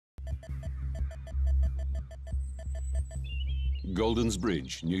Golden's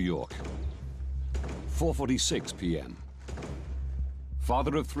Bridge, New York. 4:46 p.m.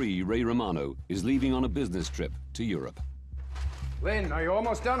 Father of three, Ray Romano, is leaving on a business trip to Europe. Lynn, are you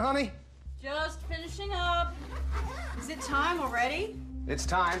almost done, honey? Just finishing up. Is it time already? It's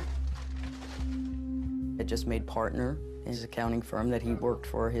time. I just made partner in his accounting firm that he worked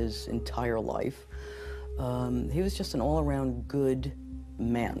for his entire life. He was just an all-around good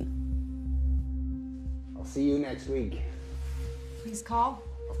man. I'll see you next week. Please call.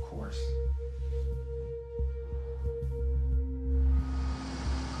 Of course.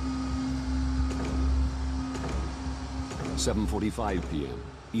 (7:45 p.m.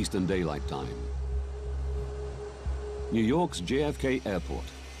 Eastern Daylight Time. New York's JFK Airport.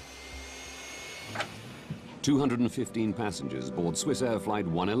 215 passengers board Swiss Air Flight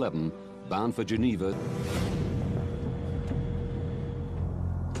 111, bound for Geneva.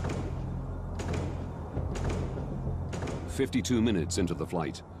 "52 minutes into the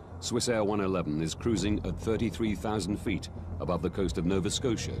flight, Swiss Air 111 is cruising at 33,000 feet above the coast of Nova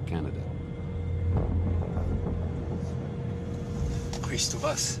Scotia, Canada. Riechst du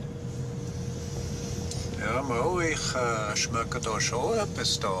was? Ja, Mo, ich schmecke da schon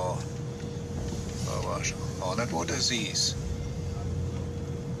etwas da. Aber auch nicht, wo das ist.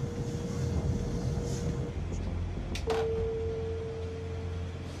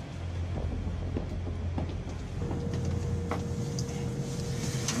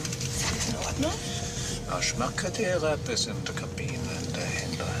 In Ordnung? Ja, schmeckt dir etwas in der Kabine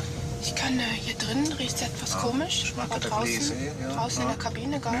dahinter? Ich kann, hier drinnen riecht es etwas komisch, aber draußen, draußen in der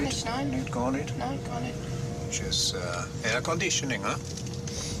Kabine gar nicht, nein. Nicht, gar nicht? Nein, gar nicht. Just air conditioning, huh?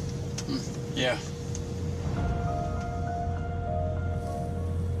 Ja.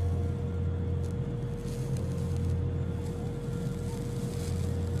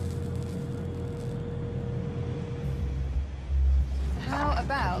 How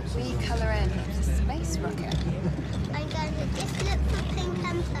about we colour in the space rocket? I got it. This looks for pink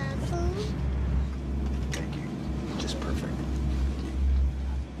and purple. Thank you. Just perfect.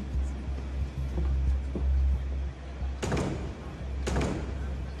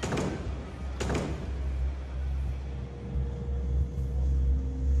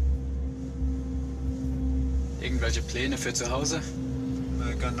 Irgendwelche Pläne für zu Hause?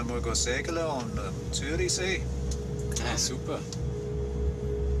 Wir können mal segeln an Zürichsee. Ah, super.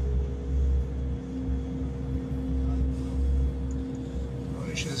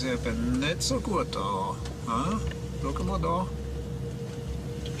 Da ist es eben nicht so gut da. Huh? Schau mal da.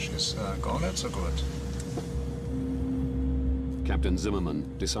 Das ist gar nicht so gut. Captain Zimmerman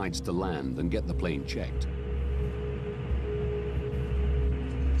decides to land and get the plane checked.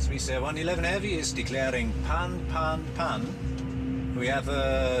 Swiss Air 111 Heavy is declaring pan. We have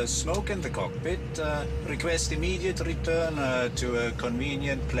smoke in the cockpit. Request immediate return to a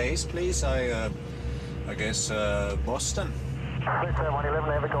convenient place, please. I guess Boston. Swiss Air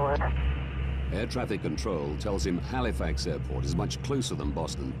 111 Heavy, go ahead. Air traffic control tells him Halifax Airport is much closer than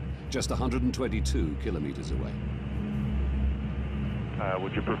Boston, just 122 kilometers away.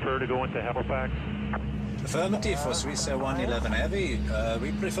 Would you prefer to go into Halifax? Affirmative for Swiss Air 111 Heavy.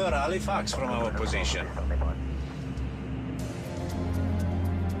 We prefer Halifax from our position.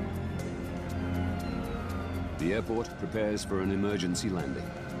 The airport prepares for an emergency landing.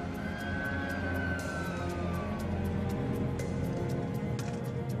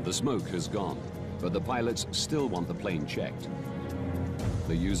 The smoke has gone, but the pilots still want the plane checked.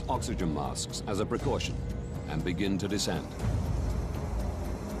 They use oxygen masks as a precaution and begin to descend.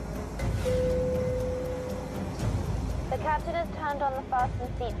 The captain has turned on the fasten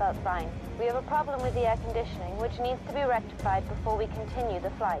seatbelt sign. We have a problem with the air conditioning, which needs to be rectified before we continue the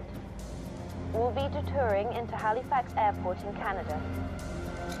flight. We'll be detouring into Halifax Airport in Canada.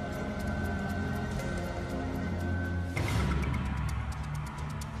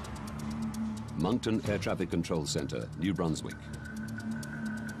 Moncton Air Traffic Control Center, New Brunswick.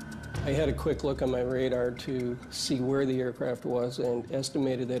 I had a quick look on my radar to see where the aircraft was and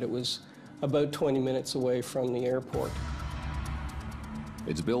estimated that it was about 20 minutes away from the airport.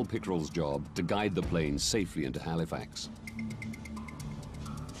 It's Bill Pickrell's job to guide the plane safely into Halifax.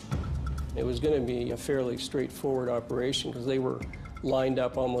 It was going to be a fairly straightforward operation because they were lined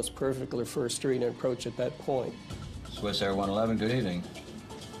up almost perfectly for a straight approach at that point. Swiss Air 111, good evening.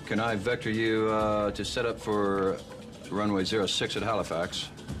 Can I vector you to set up for runway 06 at Halifax?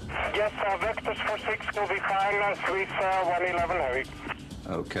 Yes, vectors for 6 will be fine, Swiss 111 Heavy.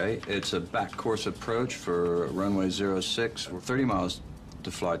 Okay, it's a back course approach for runway 06. We're 30 miles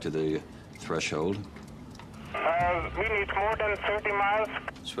to fly to the threshold. We need more than 30 miles.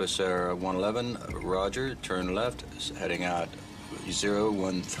 Swiss Air 111, roger, turn left, heading out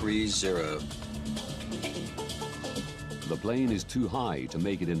 0130. The plane is too high to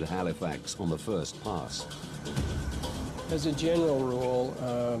make it into Halifax on the first pass. As a general rule,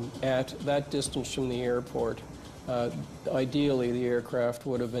 at that distance from the airport, ideally the aircraft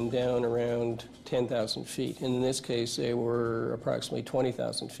would have been down around 10,000 feet. In this case, they were approximately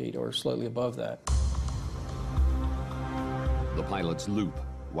 20,000 feet or slightly above that. The pilots loop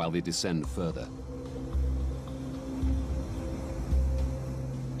while they descend further.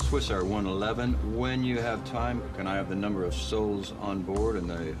 Swissair 111, when you have time, can I have the number of souls on board and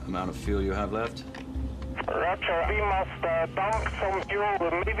the amount of fuel you have left? Roger, we must dump some fuel.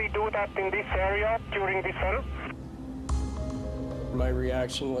 Maybe do that in this area during descent. My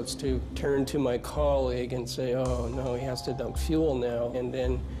reaction was to turn to my colleague and say, oh no, he has to dump fuel now, and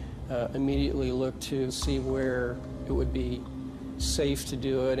then immediately look to see where it would be safe to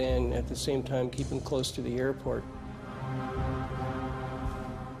do it and at the same time keep him close to the airport.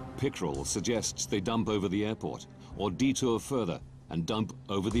 Pickrell suggests they dump over the airport or detour further and dump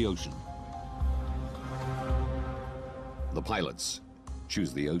over the ocean. The pilots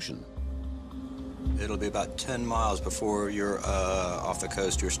choose the ocean. It'll be about 10 miles before you're off the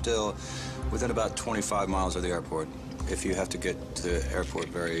coast. You're still within about 25 miles of the airport if you have to get to the airport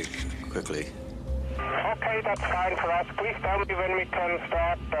very quickly. Okay, that's fine for us. Please tell me when we can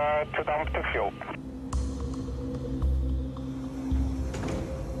start to dump the fuel.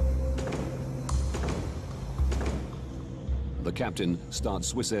 The captain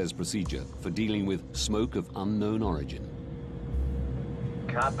starts Swissair's procedure for dealing with smoke of unknown origin.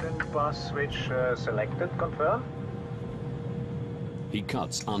 Captain, bus switch selected, confirm? He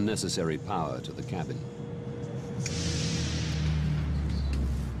cuts unnecessary power to the cabin.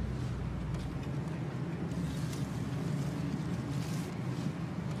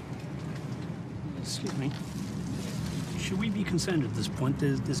 Excuse me. Should we be concerned at this point?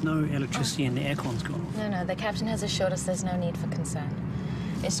 There's no electricity and the aircon's gone. No, the captain has assured us there's no need for concern.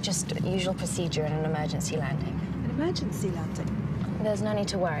 It's just usual procedure in an emergency landing. An emergency landing? There's no need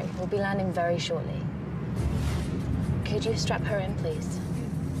to worry. We'll be landing very shortly. Could you strap her in, please?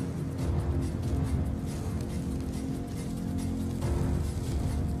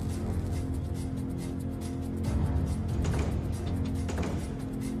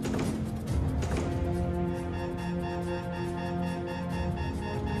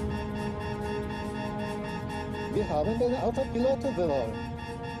 Wir haben den Autopilot verloren.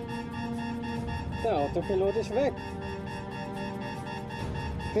 Der Autopilot ist weg.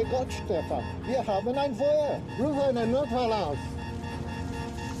 Für Gott, Stefan, wir haben ein Feuer. Rufe einen Notfall aus.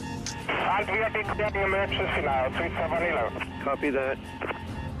 And we are declaring emergency now, Swissair 111. Copy that.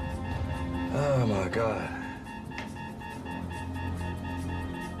 Oh my God.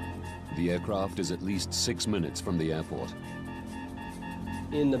 The aircraft is at least 6 minutes from the airport.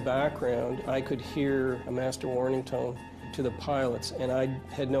 In the background, I could hear a master warning tone to the pilots, and I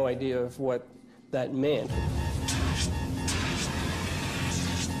had no idea of what that meant.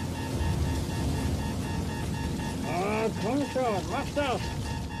 Komm schon, mach das!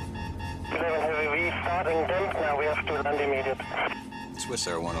 11 Heavy, we starting dump now. We have to land immediately.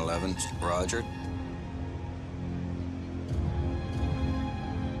 Swissair 111, roger.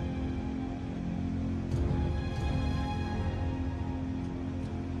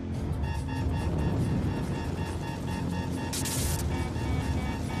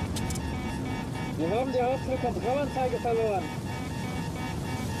 Wir haben die Hauptflugkontrollanzeige verloren.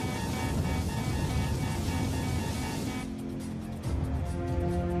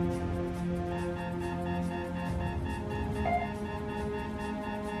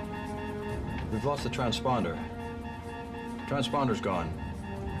 We've lost the transponder. Transponder's gone.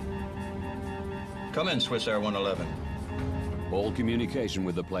 Come in, Swissair 111. All communication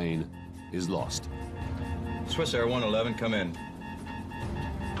with the plane is lost. Swissair 111, come in.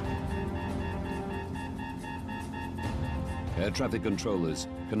 Air traffic controllers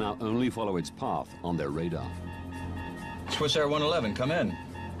can now only follow its path on their radar. Swissair 111, come in.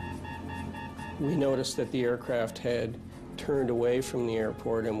 We noticed that the aircraft had turned away from the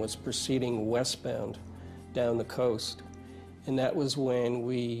airport and was proceeding westbound down the coast. And that was when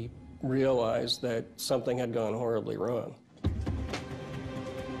we realized that something had gone horribly wrong.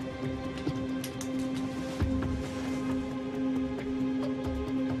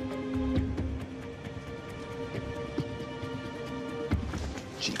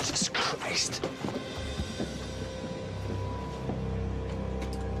 Jesus Christ.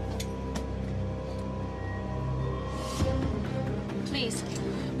 Please,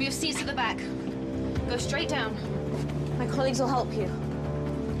 we have seats at the back. Go straight down. My colleagues will help you.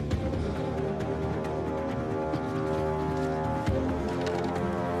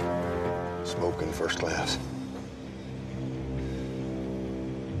 smoke in first class.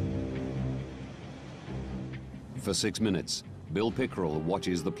 For 6 minutes, Bill Pickerel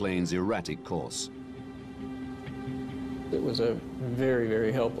watches the plane's erratic course. It was a very,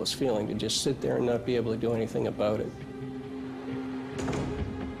 very helpless feeling to just sit there and not be able to do anything about it.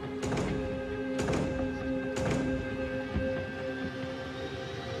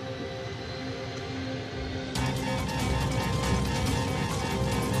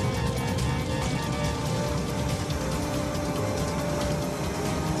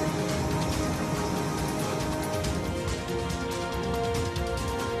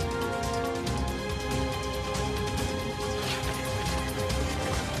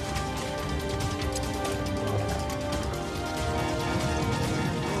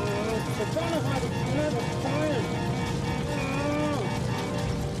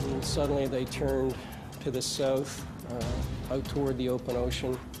 And suddenly they turned to the south, out toward the open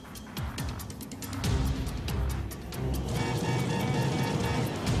ocean.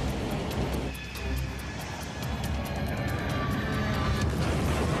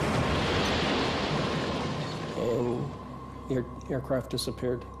 And the aircraft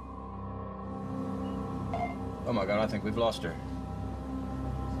disappeared. Oh my God, I think we've lost her.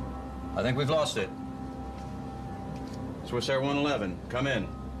 I think we've lost it. Swiss Air 111, come in.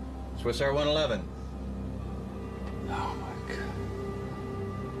 Swiss Air 111. Oh my God.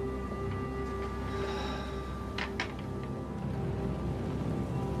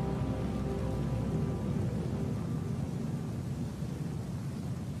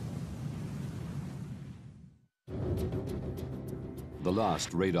 The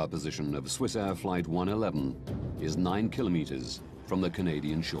last radar position of Swiss Air Flight 111 is 9 kilometers from the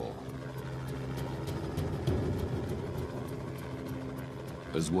Canadian shore.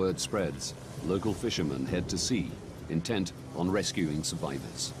 As word spreads, local fishermen head to sea, intent on rescuing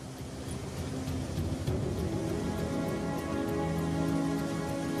survivors.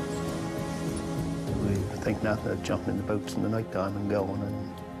 We think nothing of jumping in the boats in the nighttime and going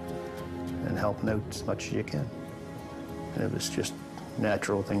and helping out as much as you can. And it was just a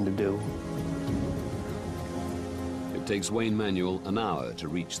natural thing to do. It takes Wayne Manuel an hour to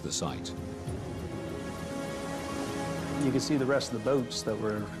reach the site. You could see the rest of the boats that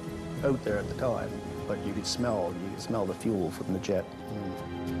were out there at the time, but you could smell the fuel from the jet.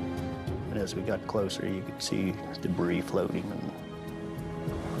 And as we got closer, you could see debris floating.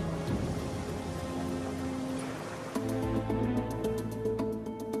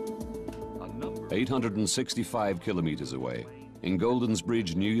 865 kilometers away, in Goldens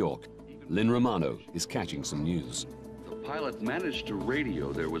Bridge, New York, Lynn Romano is catching some news. The pilot managed to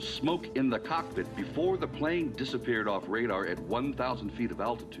radio there was smoke in the cockpit before the plane disappeared off radar at 1,000 feet of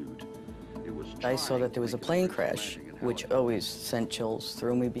altitude. I saw that there was a plane crash, which always sent chills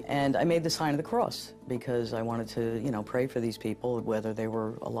through me. And I made the sign of the cross because I wanted to, you know, pray for these people, whether they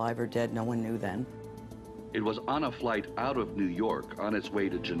were alive or dead. No one knew then. It was on a flight out of New York on its way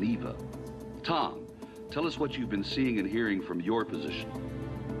to Geneva. Tom, tell us what you've been seeing and hearing from your position.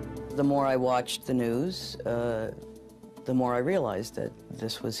 The more I watched the news, the more I realized that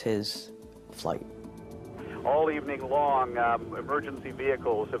this was his flight. All evening long, emergency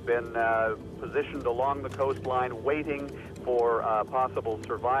vehicles have been positioned along the coastline waiting for possible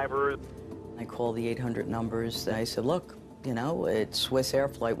survivors. I called the 800 numbers and I said, look, you know, it's Swiss Air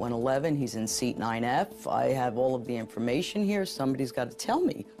Flight 111. He's in seat 9F. I have all of the information here. Somebody's got to tell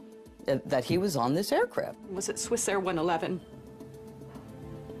me that he was on this aircraft. Was it Swiss Air 111?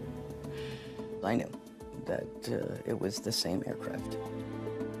 I knew that it was the same aircraft.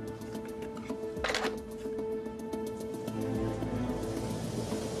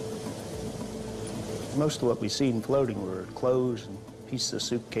 Most of what we seen floating were clothes and pieces of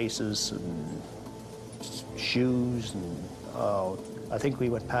suitcases and shoes and I think we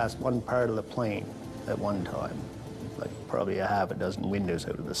went past one part of the plane at one time, like probably a half a dozen windows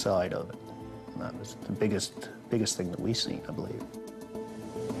out of the side of it. And that was the biggest thing that we seen, I believe.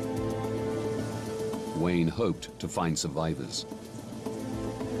 Wayne hoped to find survivors.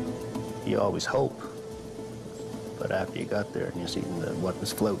 You always hope, but after you got there and you seen what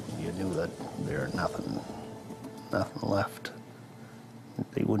was floating, you knew that there was nothing left.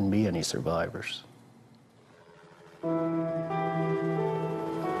 There wouldn't be any survivors.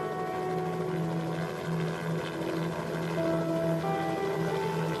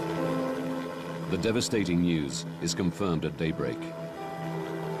 The devastating news is confirmed at daybreak.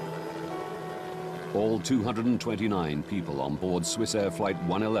 All 229 people on board Swiss Air Flight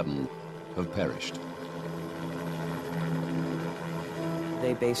 111 have perished.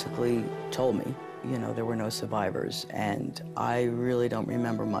 They basically told me you know, there were no survivors. And I really don't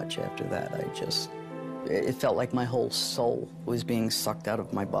remember much after that. It felt like my whole soul was being sucked out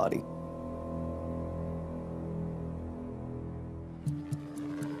of my body.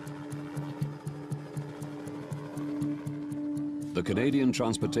 The Canadian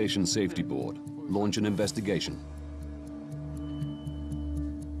Transportation Safety Board launched an investigation.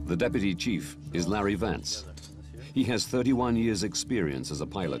 The deputy chief is Larry Vance. He has 31 years' experience as a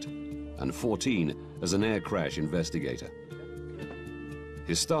pilot and 14 as an air crash investigator.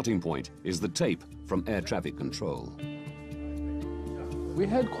 His starting point is the tape from air traffic control. We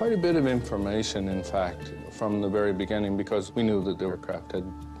had quite a bit of information, in fact, from the very beginning, because we knew that the aircraft had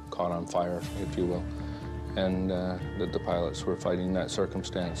caught on fire, if you will, and that the pilots were fighting that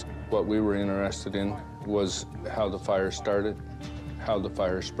circumstance. What we were interested in was how the fire started, how the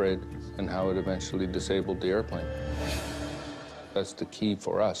fire spread, and how it eventually disabled the airplane. That's the key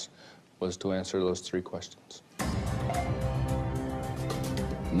for us, was to answer those three questions.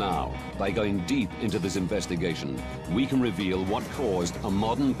 Now, by going deep into this investigation, we can reveal what caused a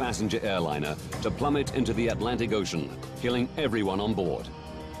modern passenger airliner to plummet into the Atlantic Ocean, killing everyone on board.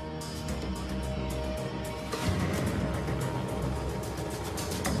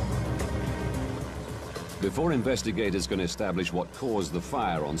 Before investigators can establish what caused the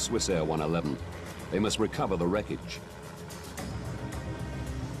fire on Swissair 111, they must recover the wreckage.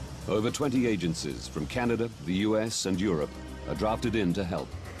 Over 20 agencies from Canada, the US, and Europe are drafted in to help.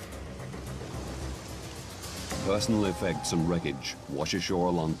 Personal effects and wreckage wash ashore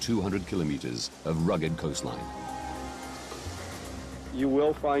along 200 kilometers of rugged coastline. You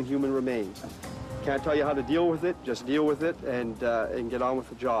will find human remains. Can't tell you how to deal with it, just deal with it and get on with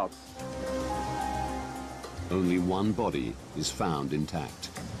the job. Only one body is found intact.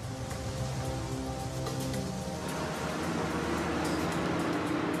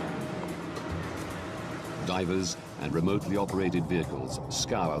 Divers and remotely operated vehicles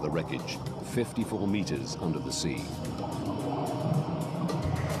scour the wreckage 54 meters under the sea.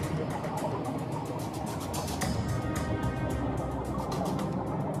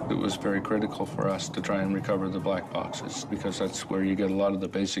 It was very critical for us to try and recover the black boxes, because that's where you get a lot of the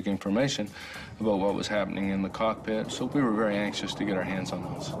basic information about what was happening in the cockpit. So we were very anxious to get our hands on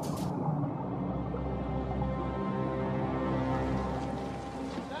those.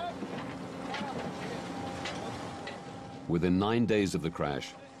 Within 9 days of the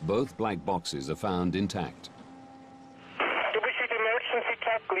crash, both black boxes are found intact. Do we see the emergency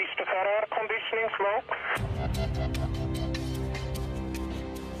checklist of air conditioning smoke?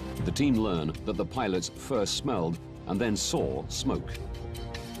 The team learn that the pilots first smelled and then saw smoke.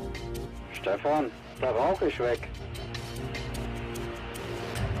 Stefan, der Rauch ist weg.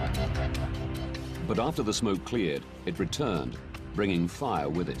 But after the smoke cleared, it returned, bringing fire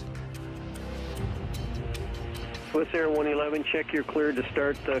with it. Swissair 111, check you're cleared to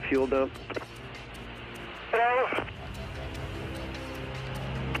start fuel dump.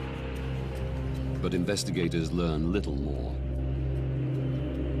 But investigators learn little more.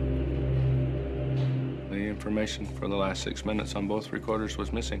 The information for the last 6 minutes on both recorders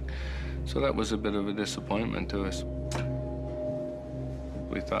was missing, so that was a bit of a disappointment to us.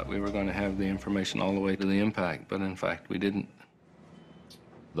 We thought we were going to have the information all the way to the impact, but in fact we didn't.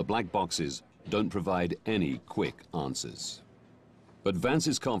 The black boxes don't provide any quick answers. But Vance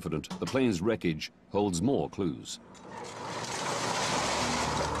is confident the plane's wreckage holds more clues.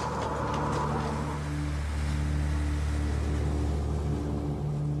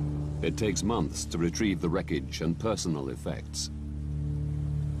 It takes months to retrieve the wreckage and personal effects.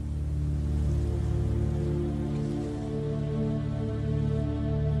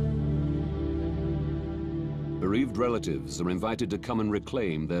 Bereaved relatives are invited to come and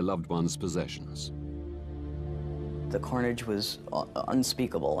reclaim their loved ones' possessions. The carnage was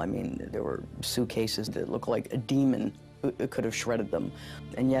unspeakable. I mean, there were suitcases that looked like a demon could have shredded them.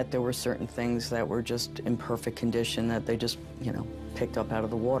 And yet there were certain things that were just in perfect condition that they just, you know, picked up out of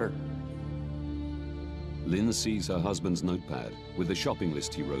the water. Lynn sees her husband's notepad with the shopping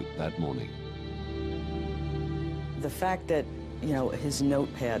list he wrote that morning. The fact that, you know, his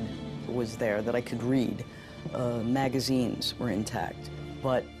notepad was there that I could read, magazines were intact,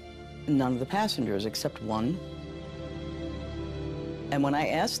 but none of the passengers except one. And when I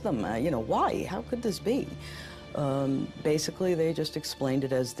asked them, you know, why? How could this be? Basically, they just explained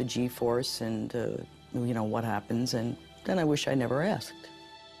it as the G-force and, you know, what happens, and then I wish I never asked.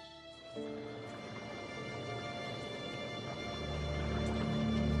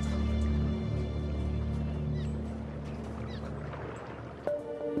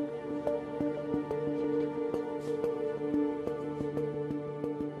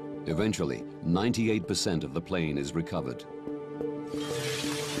 Eventually, 98% of the plane is recovered.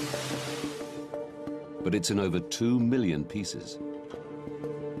 But it's in over 2 million pieces.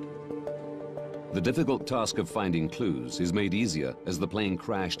 The difficult task of finding clues is made easier as the plane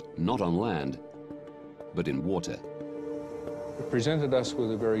crashed not on land, but in water. It presented us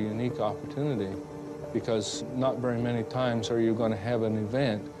with a very unique opportunity because not very many times are you going to have an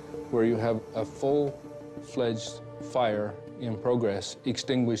event where you have a full-fledged fire in progress,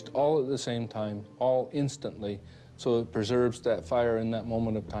 extinguished all at the same time, all instantly, so it preserves that fire in that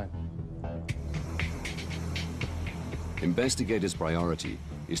moment of time. Investigators' priority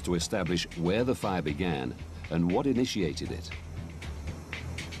is to establish where the fire began and what initiated it.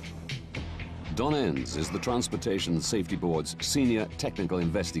 Don Enns is the Transportation Safety Board's senior technical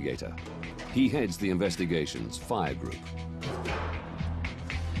investigator. He heads the investigation's fire group.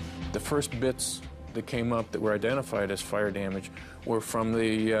 The first bits that came up that were identified as fire damage were from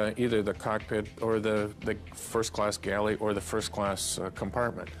the either the cockpit or the first-class galley or the first-class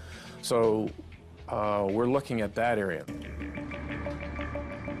compartment. So we're looking at that area.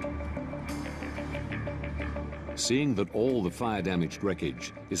 Seeing that all the fire-damaged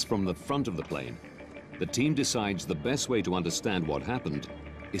wreckage is from the front of the plane, the team decides the best way to understand what happened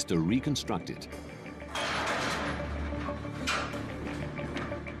is to reconstruct it.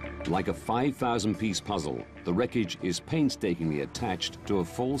 Like a 5,000-piece puzzle, the wreckage is painstakingly attached to a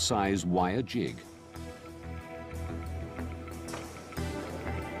full-size wire jig.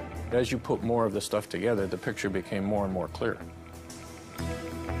 As you put more of the stuff together, the picture became more and more clear.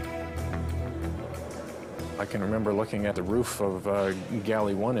 I can remember looking at the roof of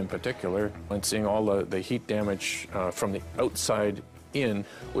Galley 1 in particular and seeing all the heat damage from the outside in,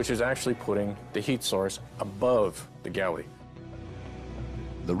 which is actually putting the heat source above the galley.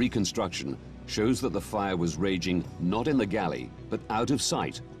 The reconstruction shows that the fire was raging not in the galley, but out of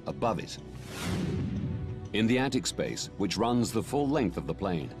sight, above it. In the attic space, which runs the full length of the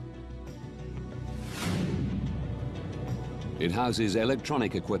plane. It houses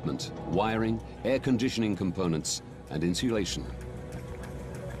electronic equipment, wiring, air conditioning components, and insulation.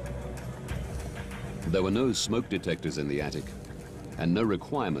 There were no smoke detectors in the attic, and no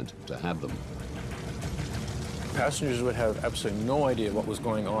requirement to have them. Passengers would have absolutely no idea what was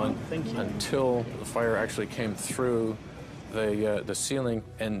going on until the fire actually came through the ceiling,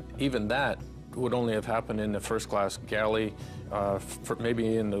 and even that would only have happened in the first-class galley,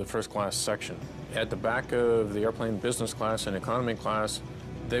 maybe in the first-class section. At the back of the airplane, business class and economy class,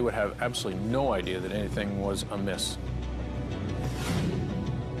 they would have absolutely no idea that anything was amiss.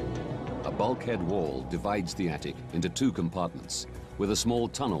 A bulkhead wall divides the attic into 2 compartments, with a small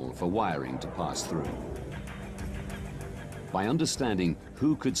tunnel for wiring to pass through. By understanding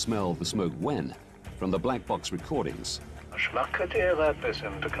who could smell the smoke when, from the black box recordings,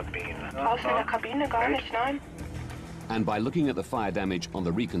 and by looking at the fire damage on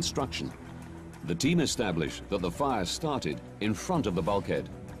the reconstruction, the team established that the fire started in front of the bulkhead,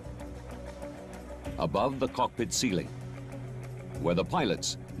 above the cockpit ceiling, where the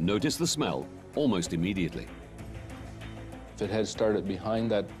pilots noticed the smell almost immediately. If it had started behind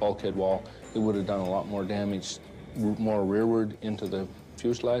that bulkhead wall, it would have done a lot more damage, more rearward into the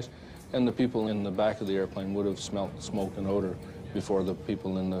fuselage, and the people in the back of the airplane would have smelt smoke and odor before the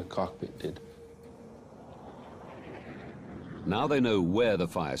people in the cockpit did. Now they know where the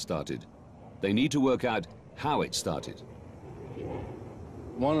fire started. They need to work out how it started.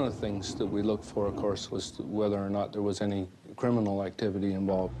 One of the things that we looked for, of course, was whether or not there was any criminal activity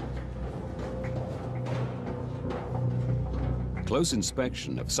involved. Close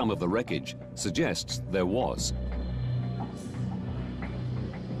inspection of some of the wreckage suggests there was.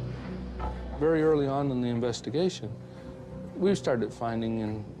 Very early on in the investigation, we started finding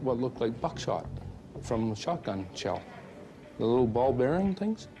in what looked like buckshot from a shotgun shell. The little ball bearing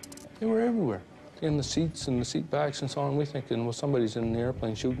things, they were everywhere. In the seats and the seat backs and so on, we're thinking, well, somebody's in the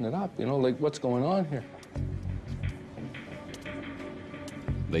airplane shooting it up, you know, like, what's going on here?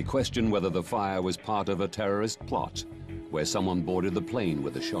 They question whether the fire was part of a terrorist plot, where someone boarded the plane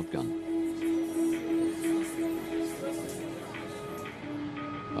with a shotgun.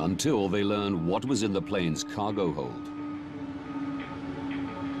 Until they learn what was in the plane's cargo hold.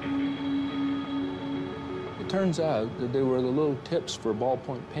 It turns out that they were the little tips for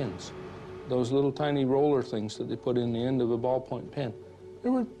ballpoint pens. Those little tiny roller things that they put in the end of a ballpoint pen.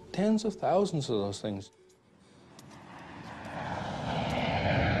 There were tens of thousands of those things.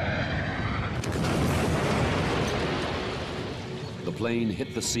 The plane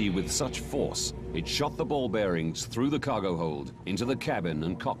hit the sea with such force, it shot the ball bearings through the cargo hold into the cabin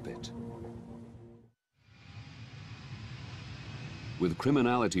and cockpit. With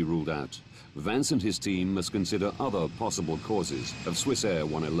criminality ruled out, Vance and his team must consider other possible causes of Swissair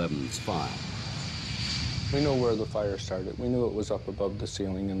 111's fire. We know where the fire started. We knew it was up above the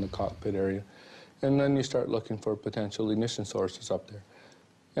ceiling in the cockpit area. And then you start looking for potential ignition sources up there.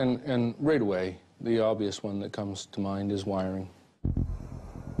 And right away, the obvious one that comes to mind is wiring.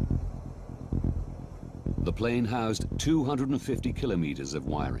 The plane housed 250 kilometers of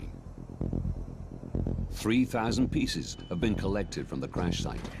wiring. 3,000 pieces have been collected from the crash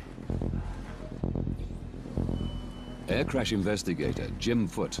site. Air crash investigator Jim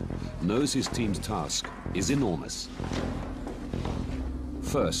Foote knows his team's task is enormous.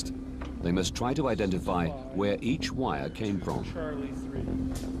 First, they must try to identify where each wire came from.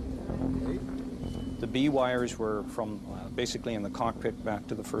 The B wires were from basically in the cockpit back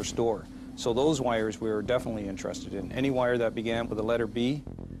to the first door. So those wires we were definitely interested in. Any wire that began with the letter B,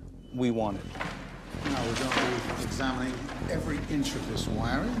 we wanted. Now we're going to be examining every inch of this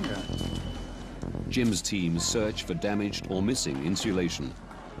wiring. Jim's team search for damaged or missing insulation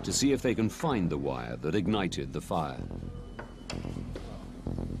to see if they can find the wire that ignited the fire.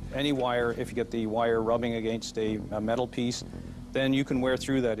 Any wire, if you get the wire rubbing against a metal piece, then you can wear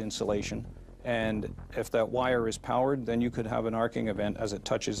through that insulation. And if that wire is powered, then you could have an arcing event as it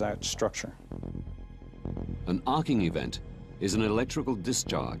touches that structure. An arcing event is an electrical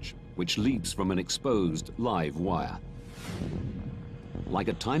discharge which leaps from an exposed live wire. Like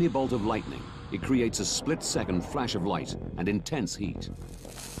a tiny bolt of lightning, it creates a split-second flash of light and intense heat.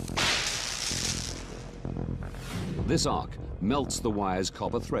 This arc melts the wire's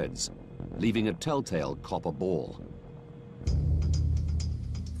copper threads, leaving a telltale copper ball.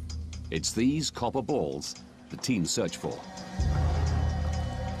 It's these copper balls the team search for.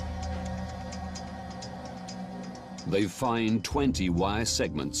 They find 20 wire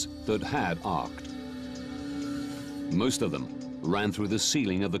segments that had arced. Most of them ran through the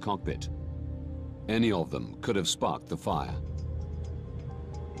ceiling of the cockpit. Any of them could have sparked the fire.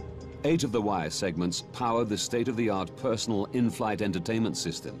 8 of the wire segments powered the state-of-the-art personal in-flight entertainment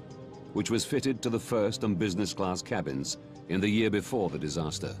system, which was fitted to the first and business class cabins in the year before the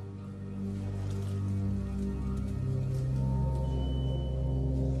disaster.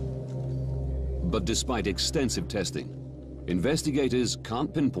 But despite extensive testing, investigators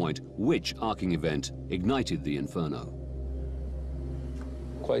can't pinpoint which arcing event ignited the inferno.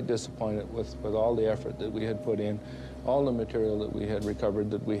 Quite disappointed with all the effort that we had put in, all the material that we had recovered,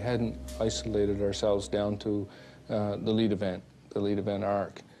 that we hadn't isolated ourselves down to the lead event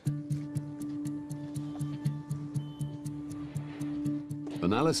arc.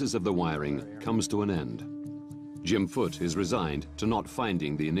 Analysis of the wiring comes to an end. Jim Foote is resigned to not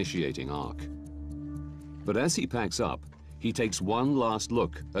finding the initiating arc. But as he packs up, he takes one last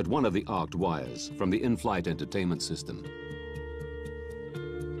look at one of the arced wires from the in-flight entertainment system.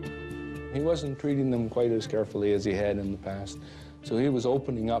 He wasn't treating them quite as carefully as he had in the past, so he was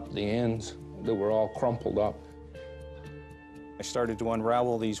opening up the ends that were all crumpled up. I started to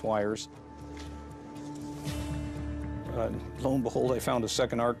unravel these wires. Lo and behold, I found a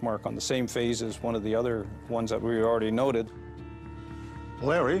second arc mark on the same phase as one of the other ones that we already noted.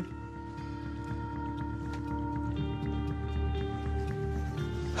 Larry?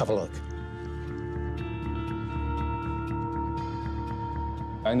 Have a look.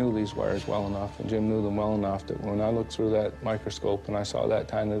 I knew these wires well enough, and Jim knew them well enough, that when I looked through that microscope and I saw that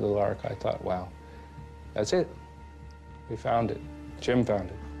tiny little arc, I thought, wow, that's it. We found it. Jim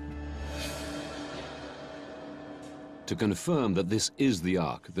found it. To confirm that this is the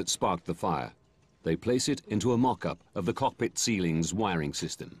arc that sparked the fire, they place it into a mock-up of the cockpit ceiling's wiring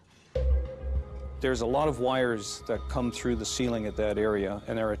system. There's a lot of wires that come through the ceiling at that area,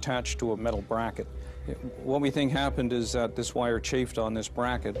 and they're attached to a metal bracket. What we think happened is that this wire chafed on this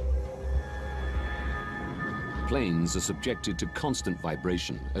bracket. Planes are subjected to constant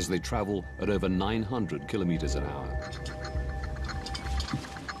vibration as they travel at over 900 kilometers an hour.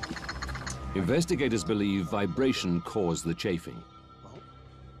 Investigators believe vibration caused the chafing.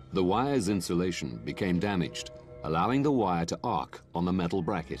 The wire's insulation became damaged, allowing the wire to arc on the metal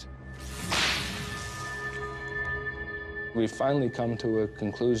bracket. We finally come to a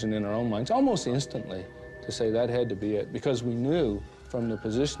conclusion in our own minds, almost instantly, to say that had to be it, because we knew from the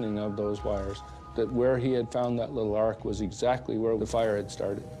positioning of those wires that where he had found that little arc was exactly where the fire had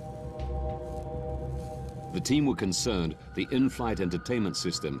started. The team were concerned the in-flight entertainment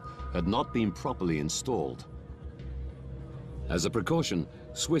system had not been properly installed. As a precaution,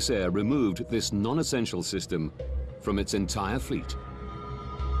 Swissair removed this non-essential system from its entire fleet.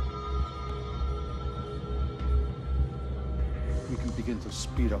 We can begin to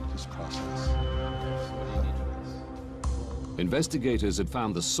speed up this process. Investigators had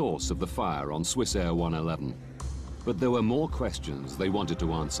found the source of the fire on Swissair 111, but there were more questions they wanted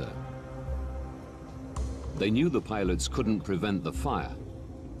to answer. They knew the pilots couldn't prevent the fire.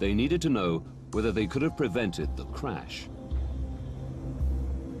 They needed to know whether they could have prevented the crash.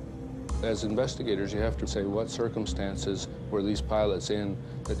 As investigators, you have to say what circumstances were these pilots in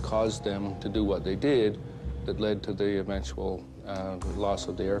that caused them to do what they did that led to the eventual loss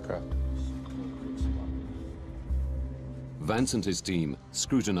of the aircraft. Vance and his team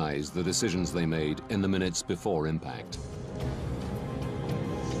scrutinized the decisions they made in the minutes before impact.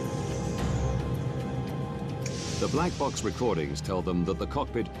 The black box recordings tell them that the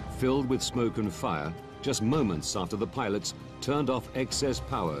cockpit filled with smoke and fire just moments after the pilots turned off excess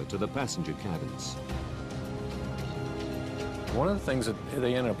power to the passenger cabins. One of the things that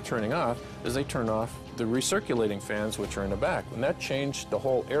they ended up turning off is they turned off the recirculating fans, which are in the back, and that changed the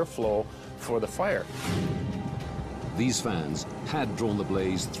whole airflow for the fire. These fans had drawn the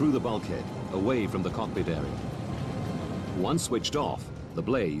blaze through the bulkhead, away from the cockpit area. Once switched off, the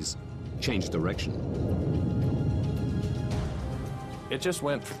blaze changed direction. It just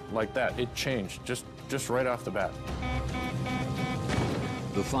went like that. It changed just right off the bat.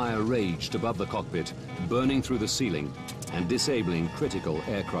 The fire raged above the cockpit, burning through the ceiling and disabling critical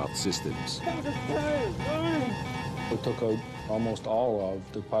aircraft systems. We took out almost all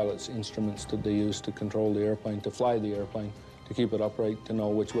of the pilot's instruments that they used to control the airplane, to fly the airplane, to keep it upright, to know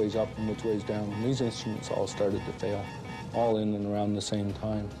which way's up and which way's down. And these instruments all started to fail, all in and around the same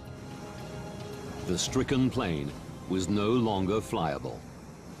time. The stricken plane was no longer flyable.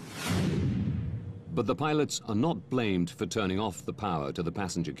 But the pilots are not blamed for turning off the power to the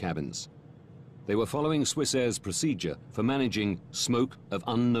passenger cabins. They were following Swissair's procedure for managing smoke of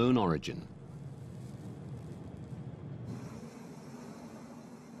unknown origin.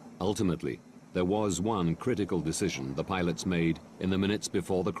 Ultimately, there was one critical decision the pilots made in the minutes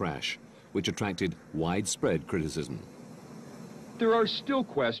before the crash, which attracted widespread criticism. There are still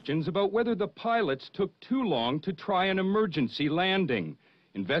questions about whether the pilots took too long to try an emergency landing.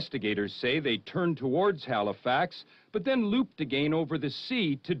 Investigators say they turned towards Halifax, but then looped again over the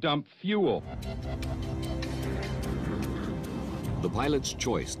sea to dump fuel. The pilot's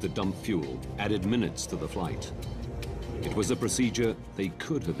choice to dump fuel added minutes to the flight. It was a procedure they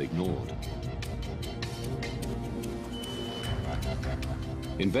could have ignored.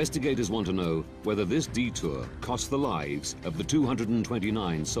 Investigators want to know whether this detour cost the lives of the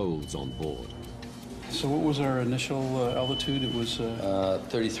 229 souls on board. So what was our initial altitude? It was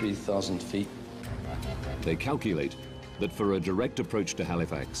 33,000 feet. They calculate that for a direct approach to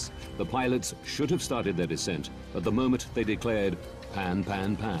Halifax, the pilots should have started their descent at the moment they declared pan,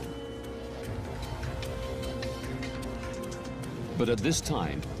 pan, pan. But at this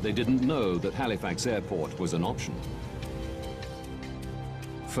time, they didn't know that Halifax Airport was an option.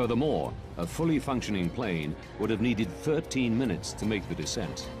 Furthermore, a fully functioning plane would have needed 13 minutes to make the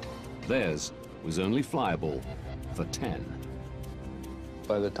descent. Theirs was only flyable for 10.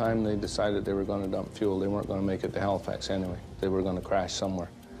 By the time they decided they were going to dump fuel, they weren't going to make it to Halifax anyway. They were going to crash somewhere.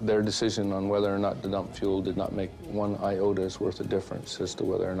 Their decision on whether or not to dump fuel did not make one iota's worth of difference as to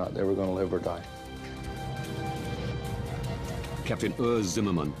whether or not they were going to live or die. Captain Urs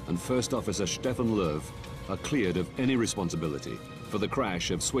Zimmermann and First Officer Stefan Löw are cleared of any responsibility for the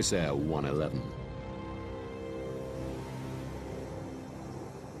crash of Swissair 111.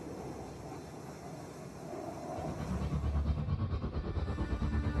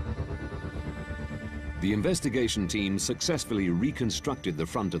 The investigation team successfully reconstructed the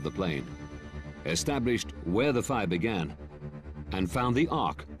front of the plane, established where the fire began, and found the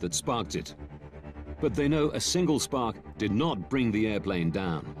arc that sparked it. But they know a single spark did not bring the airplane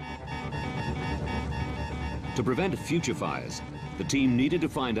down. To prevent future fires, the team needed to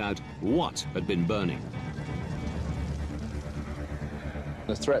find out what had been burning.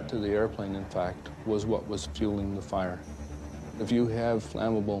 The threat to the airplane, in fact, was what was fueling the fire. If you have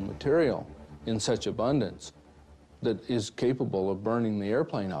flammable material in such abundance that is capable of burning the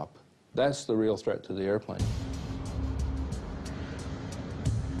airplane up, that's the real threat to the airplane.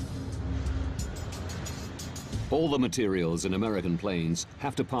 All the materials in American planes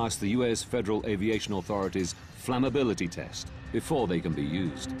have to pass the U.S. Federal Aviation Authority's flammability test before they can be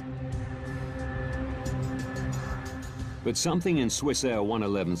used. But something in Swissair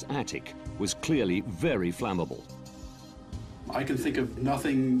 111's attic was clearly very flammable. I can think of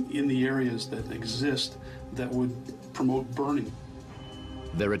nothing in the areas that exist that would promote burning.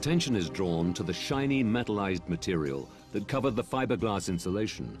 Their attention is drawn to the shiny metallized material that covered the fiberglass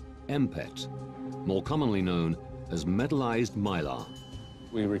insulation, MPET, more commonly known as metallized mylar.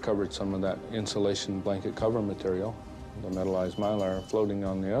 We recovered some of that insulation blanket cover material, the metallized mylar floating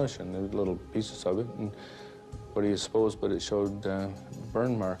on the ocean. There were little pieces of it, and what do you suppose, but it showed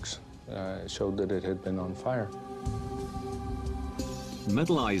burn marks. It showed that it had been on fire.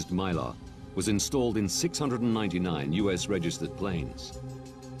 Metallized mylar was installed in 699 US registered planes.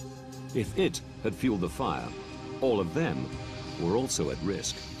 If it had fueled the fire, all of them were also at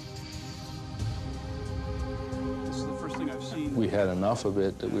risk. This is the first thing I've seen. We had enough of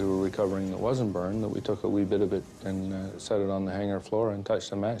it that we were recovering that wasn't burned that we took a wee bit of it and set it on the hangar floor and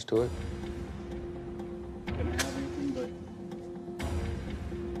touched a match to it.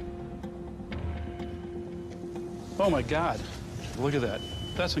 Oh my God, look at that.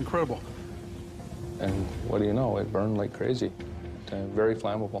 That's incredible. And what do you know, it burned like crazy, very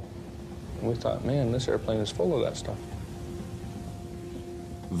flammable. And we thought, man, this airplane is full of that stuff.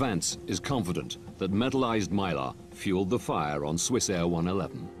 Vance is confident that metallized mylar fueled the fire on Swissair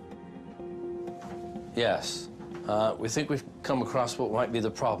 111. Yes. We think we've come across what might be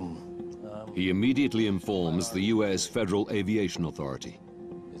the problem. He immediately informs the US Federal Aviation Authority.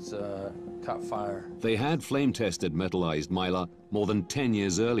 It's caught fire. They had flame-tested metallized mylar more than 10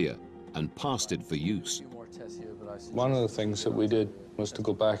 years earlier and passed it for use. One of the things that we did was to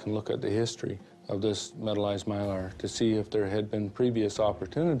go back and look at the history of this metallized mylar to see if there had been previous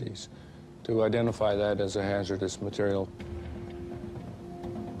opportunities to identify that as a hazardous material.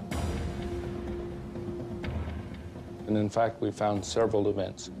 And in fact, we found several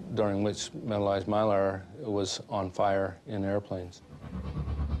events during which metallized mylar was on fire in airplanes.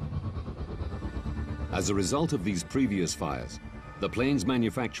 As a result of these previous fires, the plane's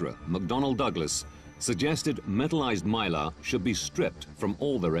manufacturer, McDonnell Douglas, suggested metallized mylar should be stripped from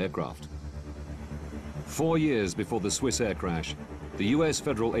all their aircraft. 4 years before the Swissair crash, the US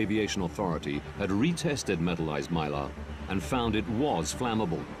Federal Aviation Authority had retested metallized mylar and found it was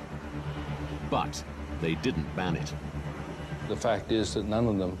flammable. But they didn't ban it. The fact is that none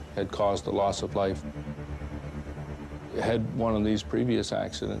of them had caused a loss of life. Had one of these previous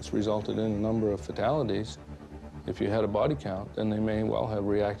accidents resulted in a number of fatalities, if you had a body count, then they may well have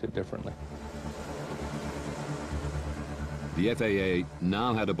reacted differently. The FAA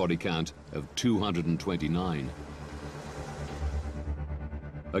now had a body count of 229.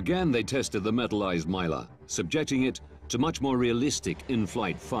 Again, they tested the metallized mylar, subjecting it to much more realistic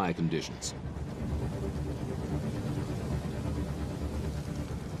in-flight fire conditions.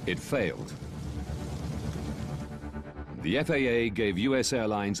 It failed. The FAA gave US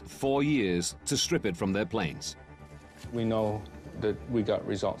airlines 4 years to strip it from their planes. We know that we got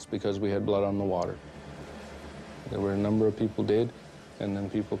results because we had blood on the water. There were a number of people did, and then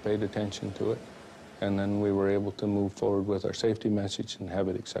people paid attention to it, and then we were able to move forward with our safety message and have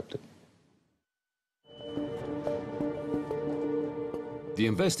it accepted. The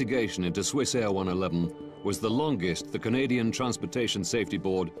investigation into Swissair 111 was the longest the Canadian Transportation Safety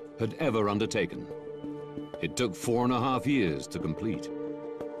Board had ever undertaken. It took 4.5 years to complete.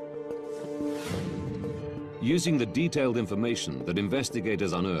 Using the detailed information that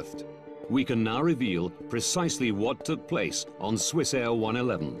investigators unearthed, we can now reveal precisely what took place on Swissair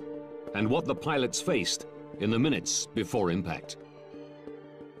 111 and what the pilots faced in the minutes before impact.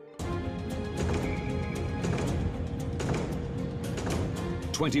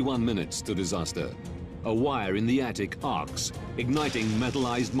 "21 minutes to disaster. A wire in the attic arcs, igniting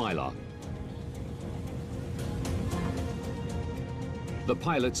metallized mylar. The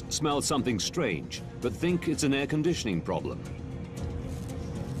pilots smell something strange, but think it's an air conditioning problem.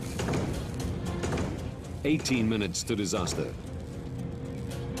 18 minutes to disaster.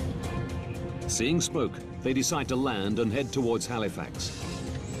 Seeing smoke, they decide to land and head towards Halifax.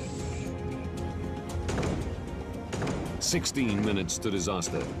 16 minutes to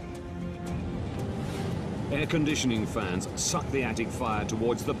disaster. Air conditioning fans suck the attic fire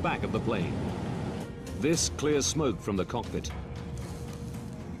towards the back of the plane. This clears smoke from the cockpit.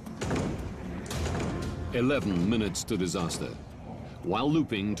 11 minutes to disaster. While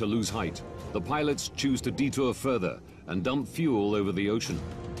looping to lose height, the pilots choose to detour further and dump fuel over the ocean.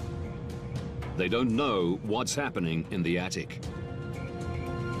 They don't know what's happening in the attic.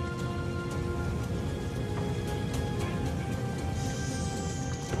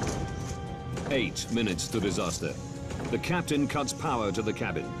 Eight minutes to disaster. The captain cuts power to the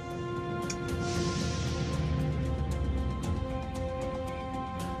cabin.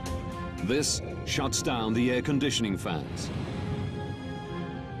 This shuts down the air conditioning fans,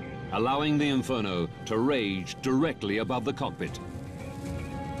 allowing the inferno to rage directly above the cockpit.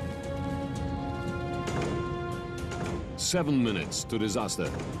 7 minutes to disaster.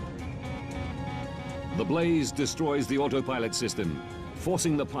 The blaze destroys the autopilot system,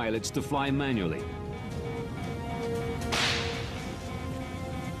 forcing the pilots to fly manually.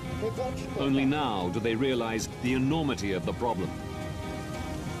 Only now do they realize the enormity of the problem.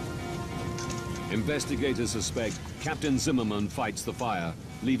 Investigators suspect Captain Zimmerman fights the fire,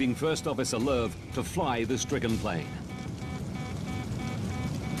 leaving First Officer Lerv to fly the stricken plane.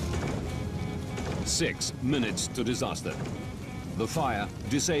 6 minutes to disaster. The fire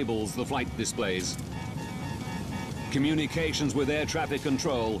disables the flight displays, communications with air traffic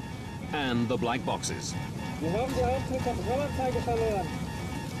control, and the black boxes.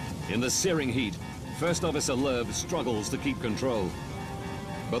 In the searing heat, First Officer Lerv struggles to keep control.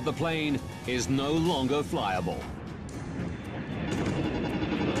 But the plane is no longer flyable.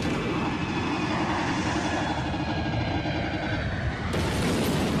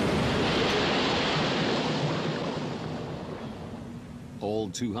 All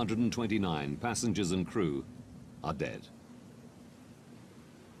 229 passengers and crew are dead.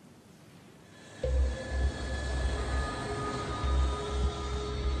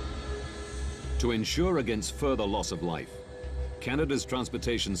 To ensure against further loss of life, Canada's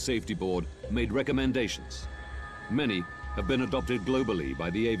Transportation Safety Board made recommendations. Many have been adopted globally by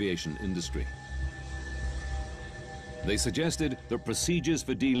the aviation industry. They suggested that procedures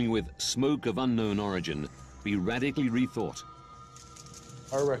for dealing with smoke of unknown origin be radically rethought.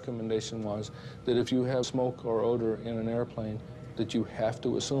 Our recommendation was that if you have smoke or odor in an airplane, that you have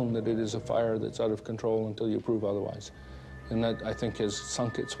to assume that it is a fire that's out of control until you prove otherwise. And that, I think, has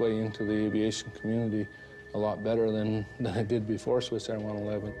sunk its way into the aviation community a lot better than it did before Swiss Air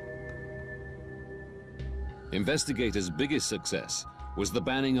 111. Investigators' biggest success was the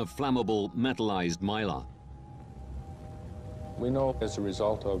banning of flammable metallized mylar. We know as a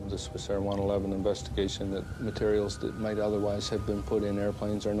result of the Swiss Air 111 investigation that materials that might otherwise have been put in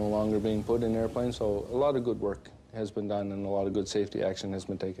airplanes are no longer being put in airplanes, so a lot of good work has been done and a lot of good safety action has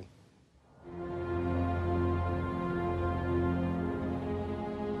been taken.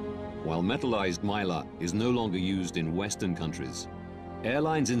 While metallized mylar is no longer used in Western countries,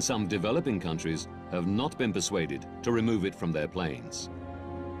 airlines in some developing countries have not been persuaded to remove it from their planes.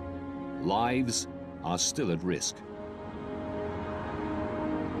 Lives are still at risk.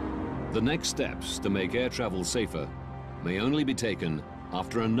 The next steps to make air travel safer may only be taken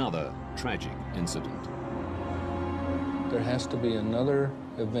after another tragic incident. There has to be another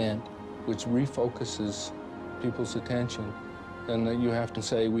event which refocuses people's attention, and that you have to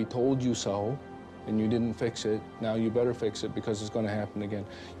say, we told you so, and you didn't fix it, now you better fix it because it's going to happen again.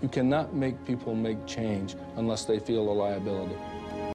 You cannot make people make change unless they feel a liability.